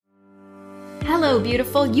Hello,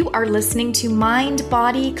 beautiful. You are listening to Mind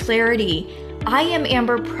Body Clarity. I am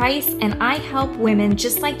Amber Price, and I help women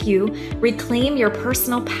just like you reclaim your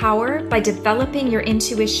personal power by developing your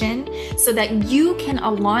intuition so that you can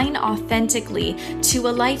align authentically to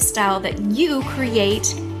a lifestyle that you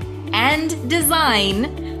create and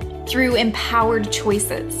design through empowered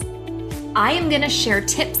choices. I am going to share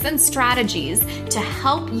tips and strategies to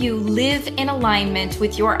help you live in alignment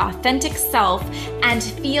with your authentic self and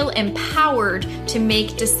feel empowered to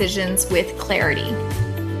make decisions with clarity.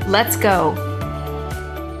 Let's go.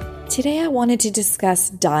 Today I wanted to discuss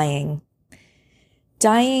dying.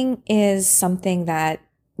 Dying is something that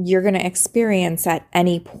you're going to experience at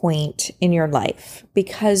any point in your life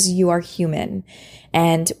because you are human.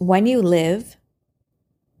 And when you live,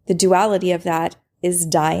 the duality of that is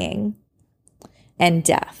dying and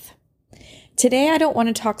death. Today, I don't want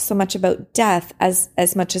to talk so much about death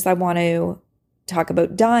as much as I want to talk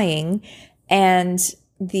about dying and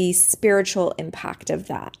the spiritual impact of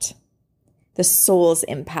that, the soul's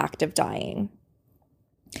impact of dying.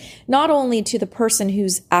 Not only to the person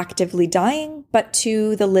who's actively dying, but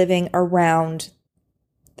to the living around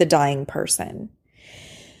the dying person.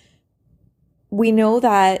 We know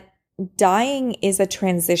that dying is a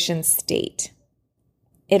transition state.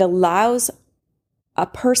 It allows a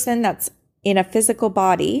person that's in a physical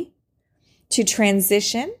body to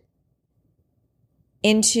transition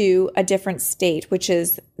into a different state, which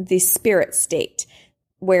is the spirit state,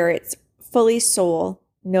 where it's fully soul,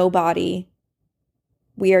 no body.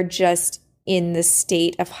 We are just in the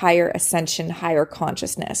state of higher ascension, higher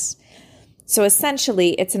consciousness. So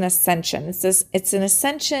essentially, it's an ascension. It's an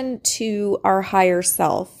ascension to our higher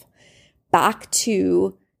self, back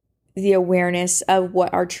to the awareness of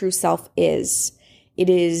what our true self is. It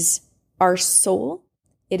is our soul.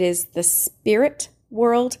 It is the spirit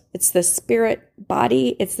world. It's the spirit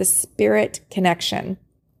body. It's the spirit connection.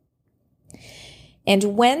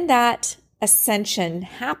 And when that ascension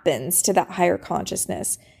happens to that higher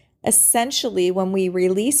consciousness, essentially when we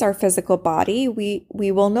release our physical body, we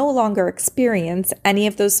will no longer experience any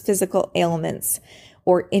of those physical ailments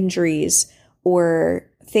or injuries or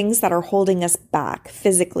things that are holding us back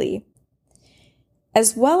physically.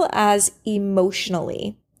 As well as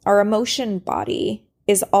emotionally, our emotion body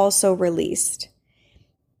is also released.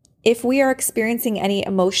 If we are experiencing any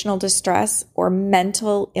emotional distress or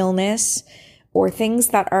mental illness or things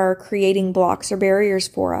that are creating blocks or barriers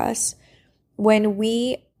for us, when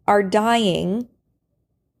we are dying,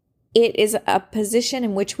 it is a position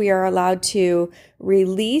in which we are allowed to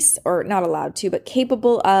release, or not allowed to, but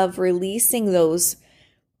capable of releasing those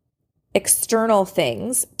external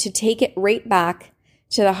things to take it right back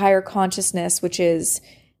to the higher consciousness, which is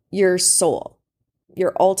your soul,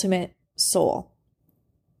 your ultimate soul.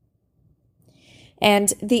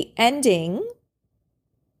 And the ending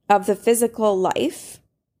of the physical life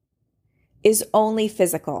is only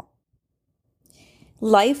physical.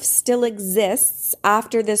 Life still exists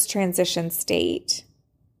after this transition state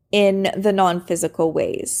in the non-physical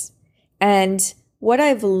ways. And what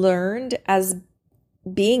I've learned as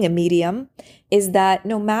being a medium is that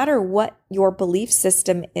no matter what your belief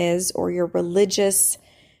system is or your religious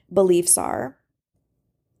beliefs are,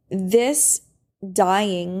 this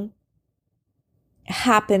dying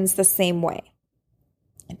happens the same way.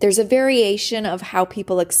 There's a variation of how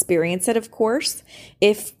people experience it, of course.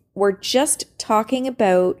 If we're just talking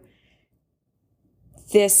about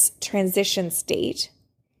this transition state,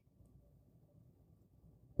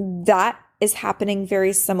 that is happening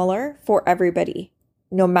very similar for everybody.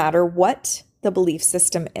 No matter what the belief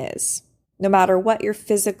system is, no matter what your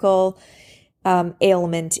physical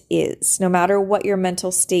ailment is, no matter what your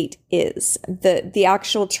mental state is, the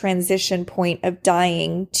actual transition point of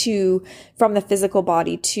dying from the physical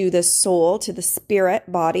body to the soul, to the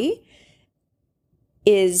spirit body,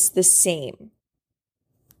 is the same.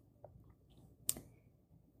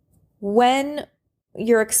 When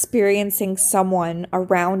you're experiencing someone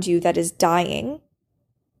around you that is dying,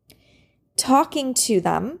 talking to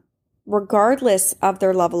them, regardless of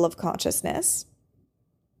their level of consciousness,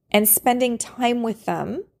 and spending time with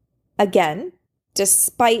them, again,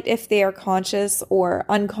 despite if they are conscious or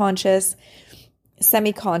unconscious,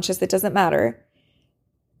 semi-conscious, it doesn't matter,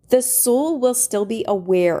 the soul will still be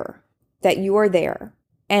aware that you are there.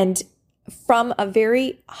 And from a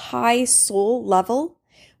very high soul level,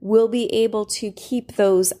 will be able to keep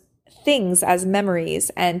those things as memories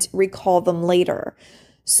and recall them later.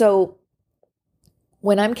 So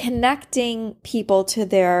when I'm connecting people to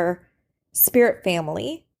their spirit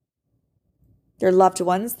family, their loved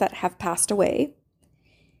ones that have passed away,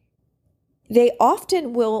 they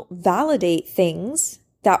often will validate things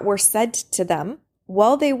that were said to them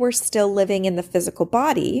while they were still living in the physical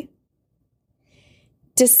body,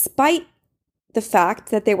 despite the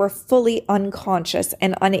fact that they were fully unconscious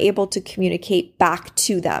and unable to communicate back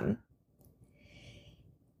to them.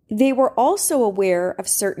 They were also aware of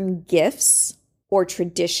certain gifts or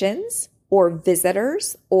traditions or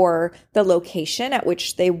visitors or the location at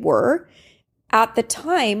which they were at the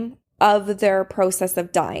time of their process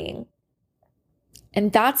of dying.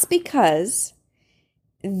 And that's because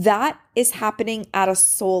that is happening at a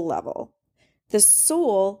soul level. The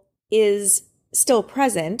soul is still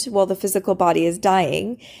present while the physical body is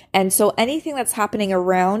dying. And so anything that's happening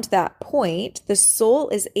around that point, the soul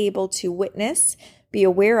is able to witness, be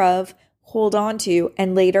aware of, hold on to,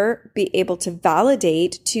 and later be able to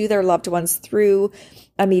validate to their loved ones through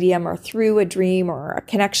a medium or through a dream or a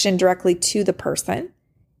connection directly to the person.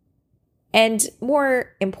 And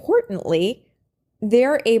more importantly,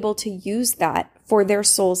 they're able to use that for their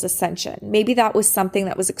soul's ascension. Maybe that was something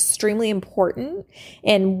that was extremely important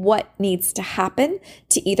in what needs to happen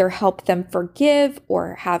to either help them forgive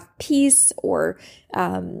or have peace or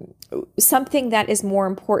something that is more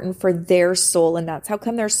important for their soul. And that's how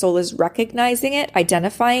come their soul is recognizing it,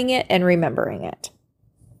 identifying it, and remembering it.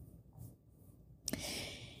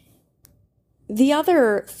 The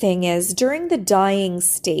other thing is during the dying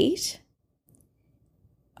state,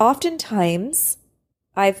 oftentimes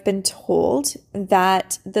I've been told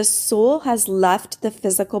that the soul has left the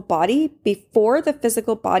physical body before the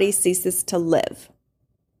physical body ceases to live.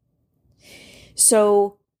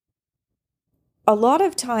 So a lot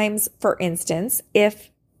of times, for instance, if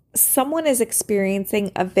someone is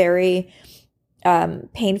experiencing a very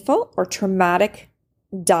painful or traumatic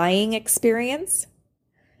dying experience,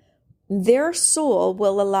 their soul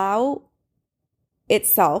will allow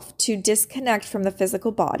itself to disconnect from the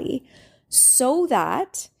physical body so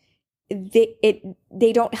that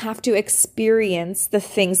they don't have to experience the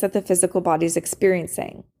things that the physical body is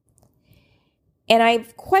experiencing. And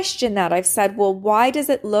I've questioned that. I've said, well, why does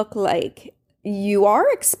it look like you are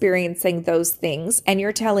experiencing those things and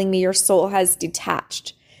you're telling me your soul has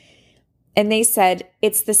detached? And they said,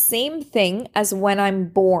 it's the same thing as when I'm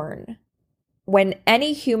born. When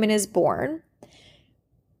any human is born,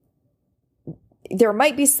 there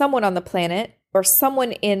might be someone on the planet or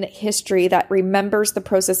someone in history that remembers the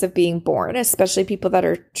process of being born, especially people that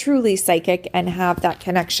are truly psychic and have that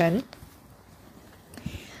connection.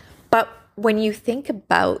 But when you think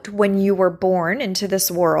about when you were born into this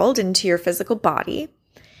world, into your physical body,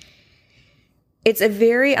 it's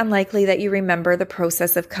very unlikely that you remember the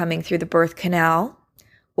process of coming through the birth canal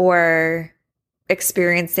or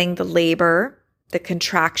experiencing the labor, the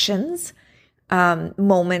contractions,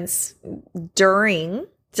 moments during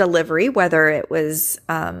delivery, whether it was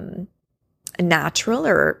natural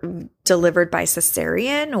or delivered by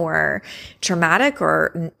cesarean or traumatic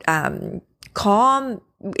or calm.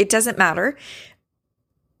 It doesn't matter.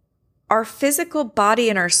 Our physical body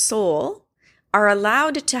and our soul are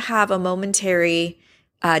allowed to have a momentary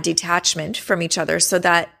detachment from each other so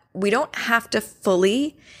that we don't have to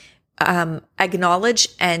fully acknowledge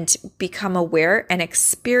and become aware and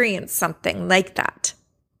experience something like that.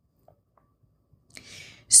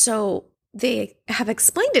 So they have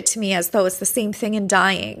explained it to me as though it's the same thing in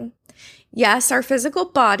dying. Yes, our physical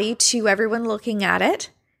body, to everyone looking at it,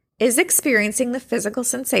 is experiencing the physical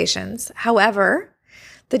sensations. However,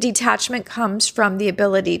 the detachment comes from the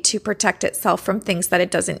ability to protect itself from things that it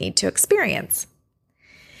doesn't need to experience.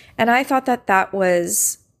 And I thought that that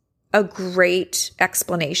was a great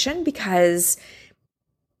explanation because,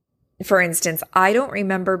 for instance, I don't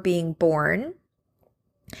remember being born,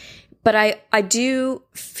 but I do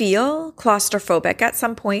feel claustrophobic at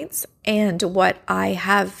some points. And what I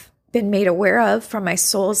have been made aware of from my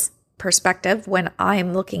soul's perspective when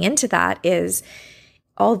I'm looking into that is,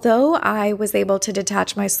 although I was able to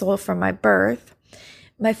detach my soul from my birth,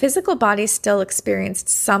 my physical body still experienced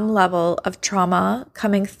some level of trauma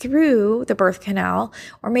coming through the birth canal,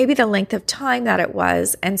 or maybe the length of time that it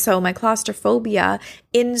was. And so my claustrophobia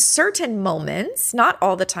in certain moments, not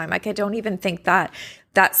all the time, like I don't even think that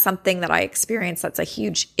that's something that I experience that's a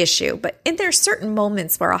huge issue, but there's certain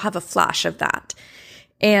moments where I'll have a flash of that.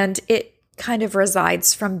 And it kind of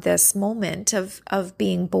resides from this moment of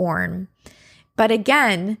being born. But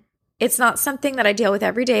again, it's not something that I deal with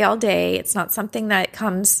every day, all day. It's not something that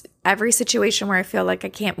comes every situation where I feel like I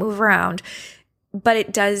can't move around, but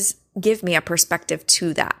it does give me a perspective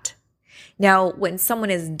to that. Now, when someone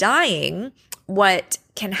is dying, what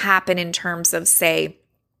can happen in terms of, say,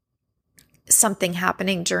 something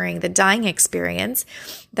happening during the dying experience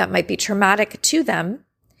that might be traumatic to them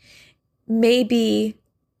may be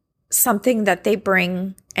something that they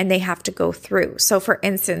bring and they have to go through. So for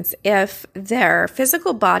instance, if their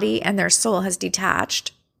physical body and their soul has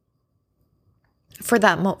detached for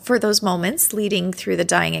those moments leading through the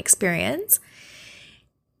dying experience,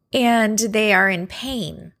 and they are in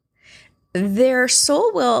pain, their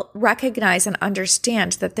soul will recognize and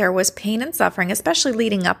understand that there was pain and suffering, especially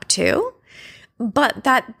leading up to, but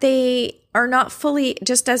that they are not fully,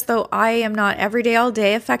 just as though I am not every day, all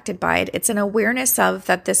day affected by it. It's an awareness of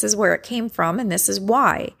that this is where it came from and this is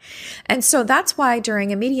why. And so that's why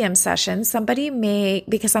during a medium session, somebody may,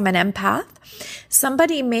 because I'm an empath,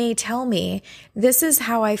 somebody may tell me, this is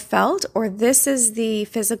how I felt, or this is the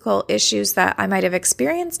physical issues that I might have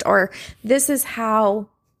experienced, or this is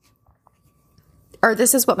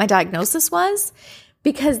what my diagnosis was,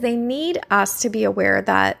 because they need us to be aware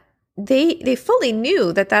that they fully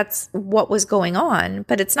knew that that's what was going on,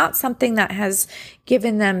 but it's not something that has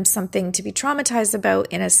given them something to be traumatized about,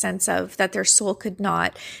 in a sense of that their soul could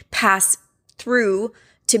not pass through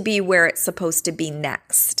to be where it's supposed to be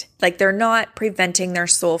next. Like, they're not preventing their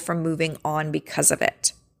soul from moving on because of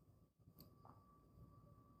it.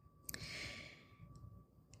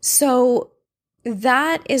 So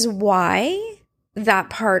that is why that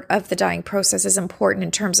part of the dying process is important in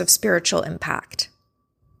terms of spiritual impact.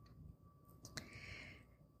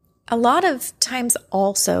 A lot of times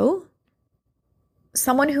also,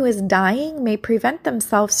 someone who is dying may prevent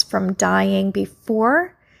themselves from dying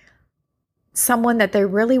before someone that they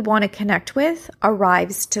really want to connect with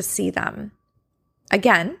arrives to see them.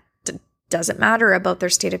 Again, doesn't matter about their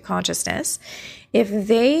state of consciousness. If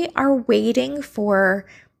they are waiting for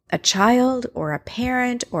a child or a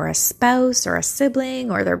parent or a spouse or a sibling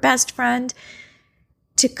or their best friend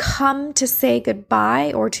to come to say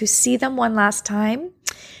goodbye or to see them one last time,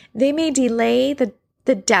 they may delay the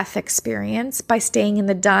death experience by staying in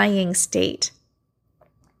the dying state.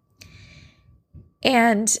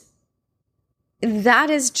 And that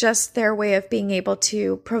is just their way of being able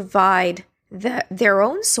to provide their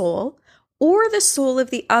own soul or the soul of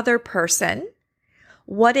the other person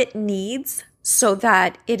what it needs so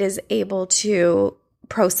that it is able to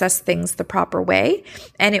process things the proper way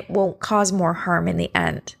and it won't cause more harm in the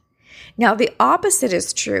end. Now, the opposite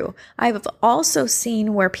is true. I've also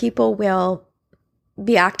seen where people will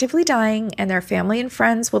be actively dying and their family and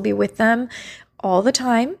friends will be with them all the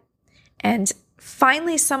time. And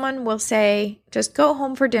finally, someone will say, just go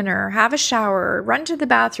home for dinner, or have a shower, or run to the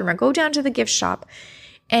bathroom, or go down to the gift shop.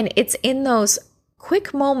 And it's in those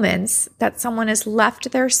quick moments that someone has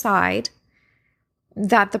left their side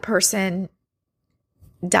that the person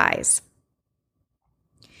dies.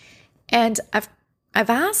 And I've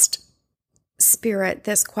asked Spirit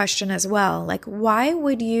this question as well, like, why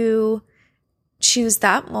would you choose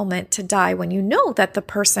that moment to die when you know that the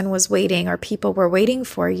person was waiting or people were waiting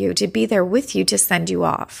for you to be there with you to send you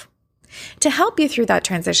off, to help you through that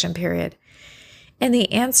transition period? And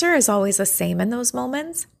the answer is always the same in those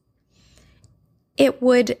moments. It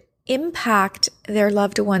would impact their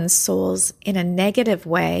loved ones' souls in a negative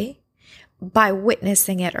way by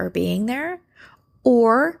witnessing it or being there,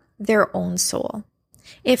 or their own soul.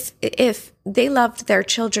 If they loved their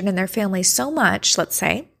children and their family so much, let's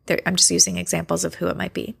say, I'm just using examples of who it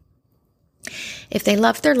might be. If they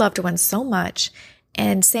loved their loved ones so much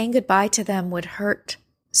and saying goodbye to them would hurt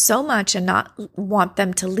so much and not want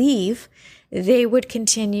them to leave, they would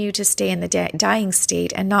continue to stay in the dying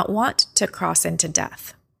state and not want to cross into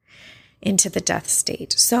death, into the death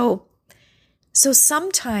state. So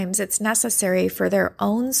sometimes it's necessary for their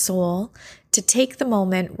own soul to take the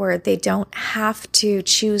moment where they don't have to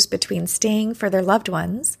choose between staying for their loved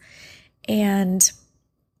ones and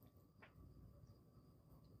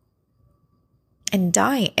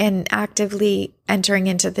dying and actively entering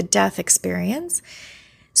into the death experience.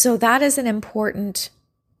 So that is an important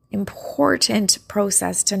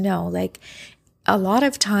process to know. Like, a lot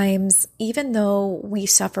of times, even though we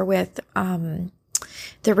suffer with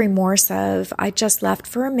the remorse of, I just left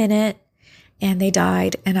for a minute and they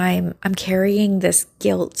died, and I'm carrying this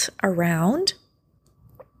guilt around,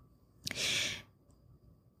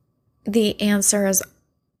 the answer is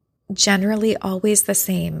generally always the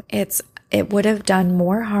same. It would have done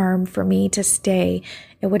more harm for me to stay.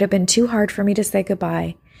 It would have been too hard for me to say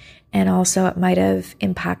goodbye. And also it might have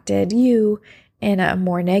impacted you in a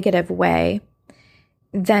more negative way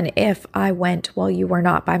than if I went while you were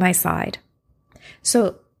not by my side.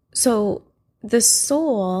 So the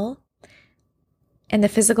soul and the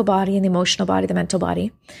physical body and the emotional body, the mental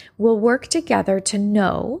body, will work together to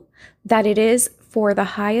know that it is for the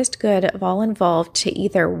highest good of all involved to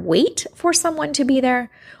either wait for someone to be there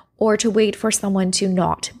or to wait for someone to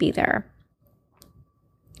not be there.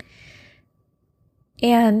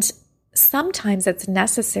 And sometimes it's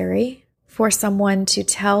necessary for someone to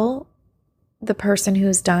tell the person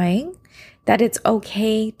who's dying that it's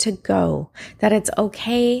okay to go, that it's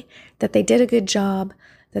okay, that they did a good job,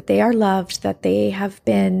 that they are loved, that they have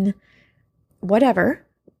been whatever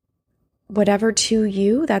to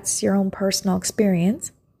you. That's your own personal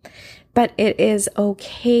experience. But it is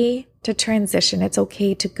okay to transition. It's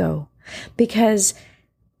okay to go, because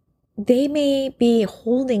they may be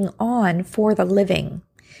holding on for the living.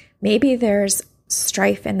 Maybe there's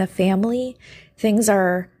strife in the family. Things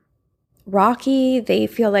are rocky. They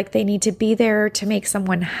feel like they need to be there to make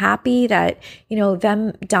someone happy, that,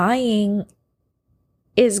 them dying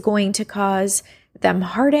is going to cause them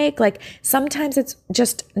heartache. Like, sometimes it's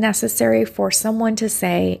just necessary for someone to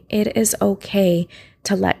say, it is okay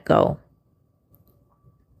to let go.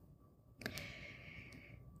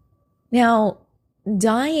 Now,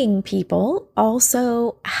 dying people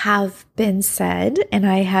also have been said, and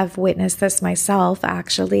I have witnessed this myself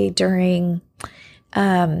actually during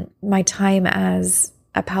my time as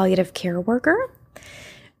a palliative care worker,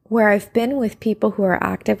 where I've been with people who are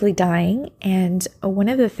actively dying. And one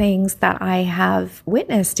of the things that I have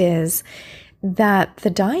witnessed is that the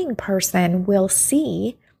dying person will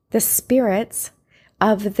see the spirits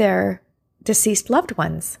of their deceased loved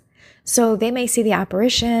ones. So they may see the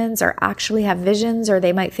apparitions or actually have visions, or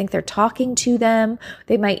they might think they're talking to them.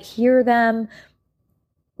 They might hear them.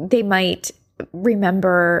 They might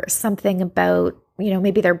remember something about,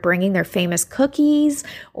 maybe they're bringing their famous cookies,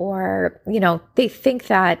 or, they think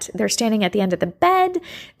that they're standing at the end of the bed.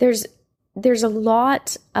 There's a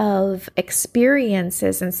lot of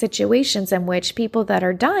experiences and situations in which people that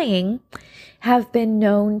are dying have been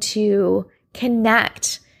known to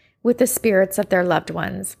connect with the spirits of their loved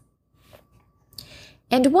ones.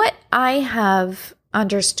 And what I have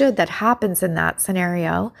understood that happens in that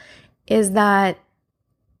scenario is that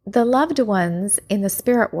the loved ones in the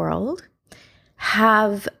spirit world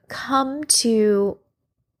have come to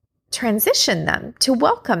transition them, to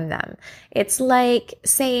welcome them. It's like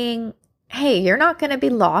saying, hey, you're not going to be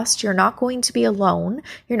lost. You're not going to be alone.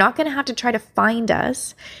 You're not going to have to try to find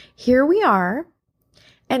us. Here we are.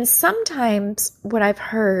 And sometimes what I've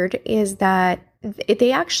heard is that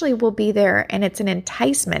they actually will be there, and it's an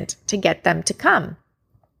enticement to get them to come.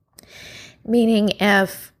 Meaning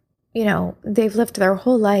if, they've lived their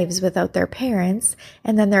whole lives without their parents,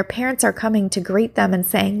 and then their parents are coming to greet them and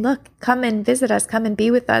saying, look, come and visit us, come and be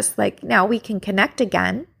with us. Like, now we can connect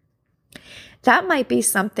again. That might be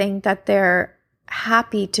something that they're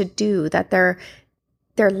happy to do, that their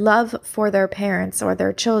love for their parents or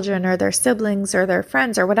their children or their siblings or their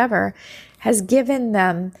friends or whatever has given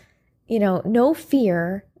them, no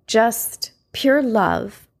fear, just pure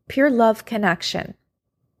love connection.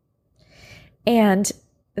 And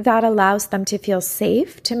that allows them to feel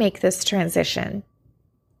safe to make this transition.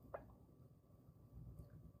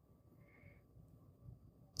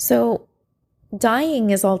 So dying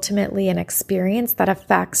is ultimately an experience that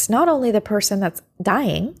affects not only the person that's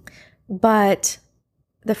dying, but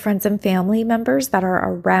the friends and family members that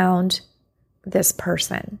are around this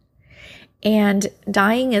person. And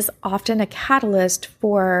dying is often a catalyst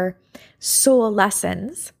for soul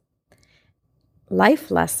lessons, life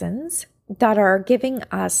lessons that are giving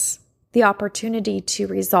us the opportunity to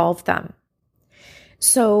resolve them.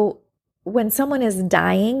 So when someone is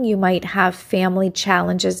dying, you might have family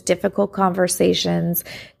challenges, difficult conversations,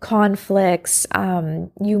 conflicts.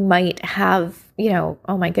 You might have,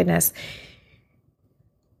 oh my goodness,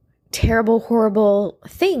 terrible, horrible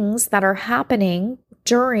things that are happening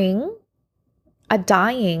during a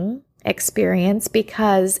dying experience,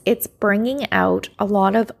 because it's bringing out a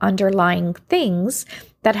lot of underlying things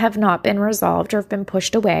that have not been resolved or have been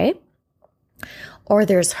pushed away, or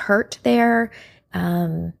there's hurt there.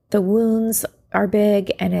 The wounds are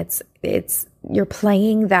big, and it's you're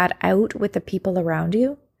playing that out with the people around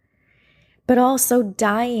you. But also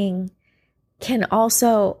dying can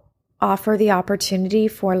also offer the opportunity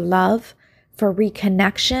for love, for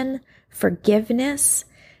reconnection, forgiveness,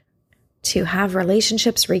 to have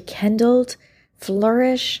relationships rekindled,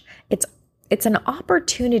 flourish. It's an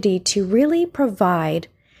opportunity to really provide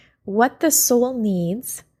what the soul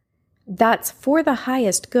needs that's for the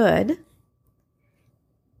highest good,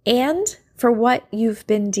 and for what you've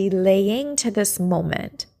been delaying to this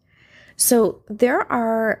moment. So there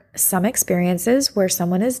are some experiences where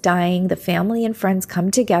someone is dying, the family and friends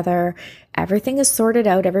come together, everything is sorted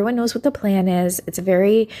out, everyone knows what the plan is. It's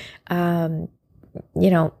very,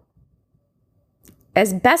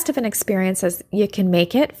 as best of an experience as you can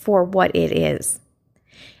make it for what it is.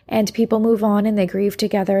 And people move on and they grieve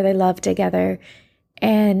together, they love together.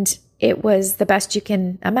 And it was the best you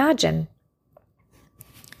can imagine,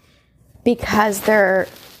 because there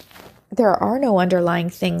are no underlying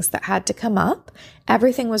things that had to come up.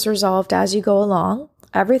 Everything was resolved as you go along.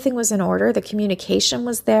 Everything was in order. The communication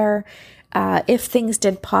was there. If things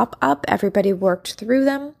did pop up, everybody worked through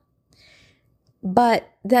them. But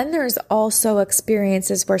then there's also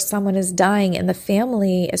experiences where someone is dying and the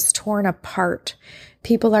family is torn apart.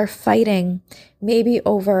 People are fighting, maybe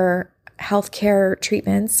over healthcare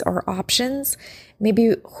treatments or options,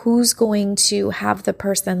 maybe who's going to have the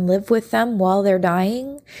person live with them while they're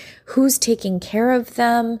dying, who's taking care of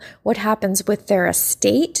them, what happens with their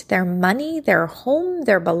estate, their money, their home,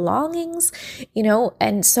 their belongings,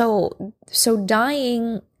 and so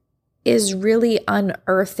dying is really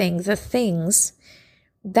unearthing the things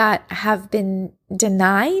that have been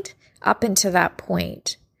denied up until that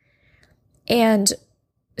point. And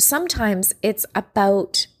sometimes it's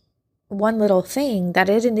about one little thing that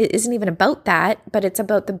it isn't even about that, but it's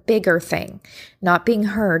about the bigger thing, not being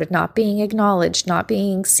heard, not being acknowledged, not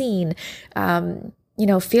being seen,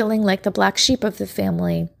 feeling like the black sheep of the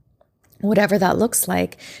family, whatever that looks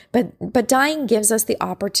like. But dying gives us the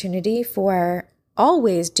opportunity for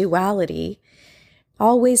always the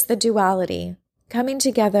duality, coming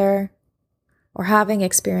together or having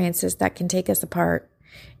experiences that can take us apart.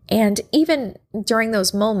 And even during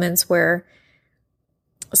those moments where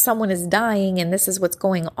someone is dying and this is what's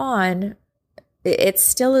going on, it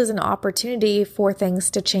still is an opportunity for things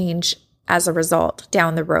to change as a result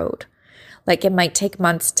down the road. Like it might take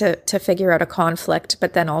months to figure out a conflict,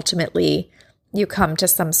 but then ultimately you come to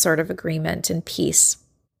some sort of agreement and peace.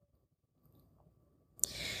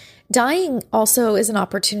 Dying also is an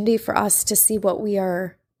opportunity for us to see what we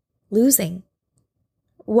are losing,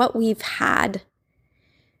 what we've had,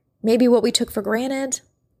 maybe what we took for granted,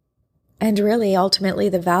 and really ultimately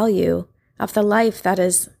the value of the life that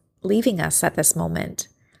is leaving us at this moment.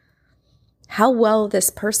 How well this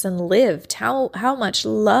person lived, how much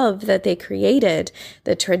love that they created,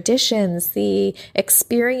 the traditions, the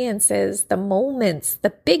experiences, the moments,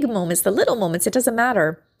 the big moments, the little moments, it doesn't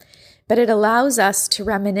matter. But it allows us to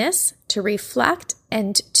reminisce, to reflect,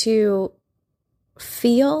 and to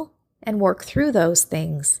feel and work through those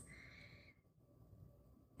things.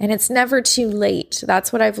 And it's never too late.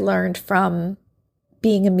 That's what I've learned from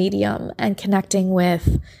being a medium and connecting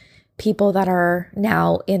with people that are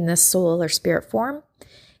now in this soul or spirit form,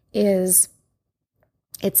 is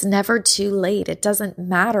it's never too late. It doesn't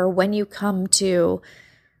matter when you come to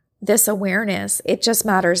this awareness. It just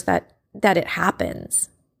matters that it happens.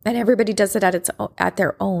 And everybody does it at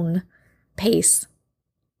their own pace.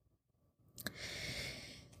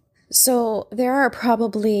 So there are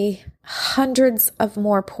probably hundreds of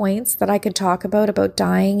more points that I could talk about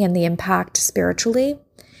dying and the impact spiritually.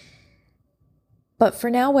 But for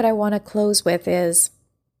now, what I want to close with is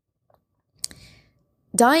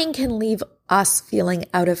dying can leave us feeling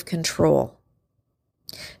out of control.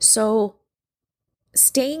 So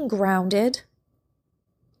staying grounded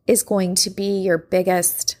is going to be your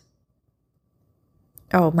biggest,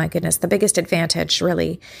 the biggest advantage,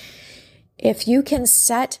 really. If you can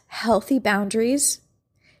set healthy boundaries,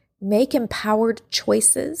 make empowered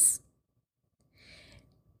choices,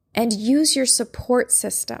 and use your support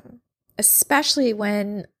system, especially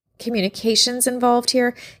when communication's involved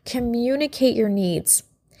here, communicate your needs.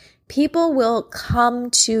 People will come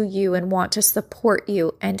to you and want to support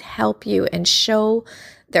you and help you and show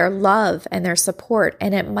their love and their support.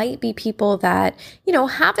 And it might be people that,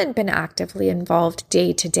 haven't been actively involved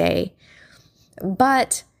day to day,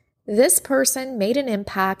 but this person made an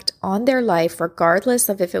impact on their life, regardless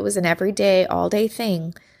of if it was an everyday, all-day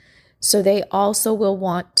thing. So they also will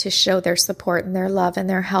want to show their support and their love and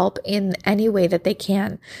their help in any way that they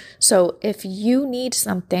can. So if you need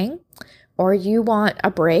something, or you want a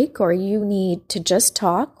break, or you need to just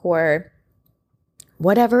talk, or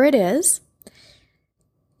whatever it is,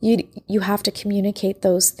 you have to communicate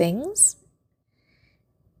those things.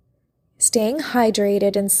 Staying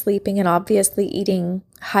hydrated and sleeping, and obviously eating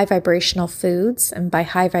high vibrational foods. And by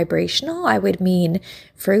high vibrational, I would mean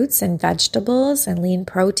fruits and vegetables and lean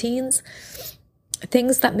proteins,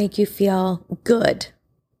 things that make you feel good.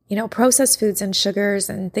 Processed foods and sugars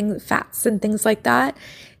and fats and things like that,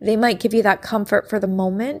 they might give you that comfort for the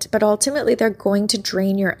moment, but ultimately they're going to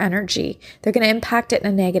drain your energy. They're going to impact it in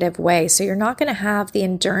a negative way. So you're not going to have the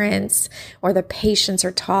endurance or the patience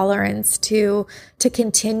or tolerance to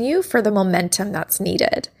continue for the momentum that's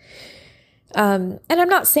needed. And I'm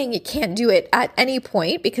not saying you can't do it at any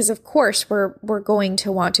point, because of course we're going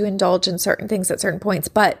to want to indulge in certain things at certain points,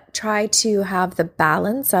 but try to have the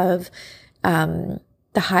balance of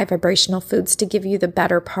the high vibrational foods to give you the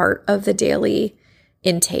better part of the daily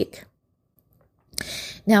intake.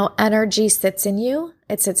 Now, energy sits in you.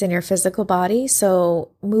 It sits in your physical body.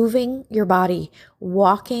 So moving your body,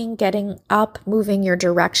 walking, getting up, moving your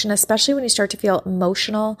direction, especially when you start to feel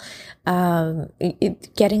emotional,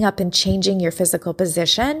 getting up and changing your physical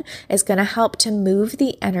position is going to help to move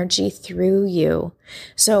the energy through you.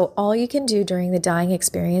 So all you can do during the dying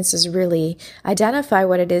experience is really identify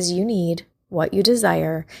what it is you need, what you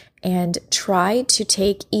desire, and try to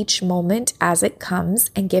take each moment as it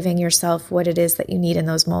comes and giving yourself what it is that you need in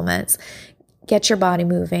those moments. Get your body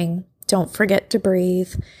moving. Don't forget to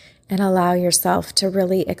breathe and allow yourself to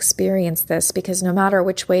really experience this, because no matter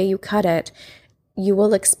which way you cut it, you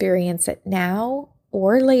will experience it now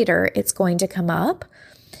or later. It's going to come up.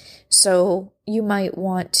 So you might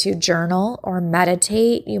want to journal or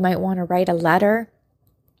meditate. You might want to write a letter.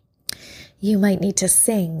 You might need to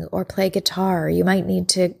sing or play guitar. You might need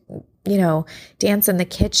to, dance in the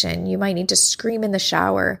kitchen. You might need to scream in the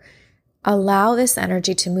shower. Allow this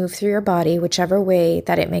energy to move through your body, whichever way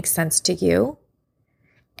that it makes sense to you,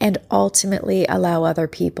 and ultimately allow other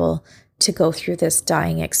people to go through this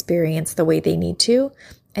dying experience the way they need to,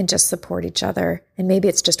 and just support each other. And maybe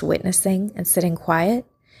it's just witnessing and sitting quiet,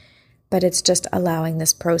 but it's just allowing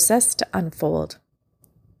this process to unfold.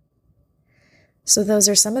 So those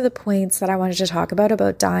are some of the points that I wanted to talk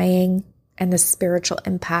about dying and the spiritual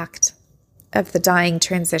impact of the dying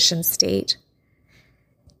transition state.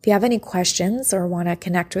 If you have any questions or want to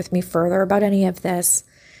connect with me further about any of this,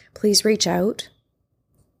 please reach out.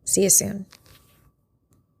 See you soon.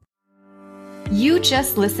 You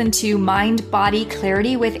just listened to Mind Body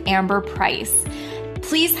Clarity with Amber Price.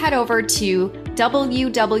 Please head over to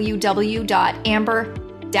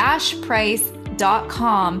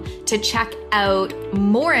www.amber-price.com to check out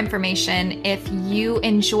more information. If you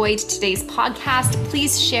enjoyed today's podcast,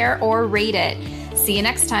 please share or rate it. See you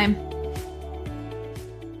next time.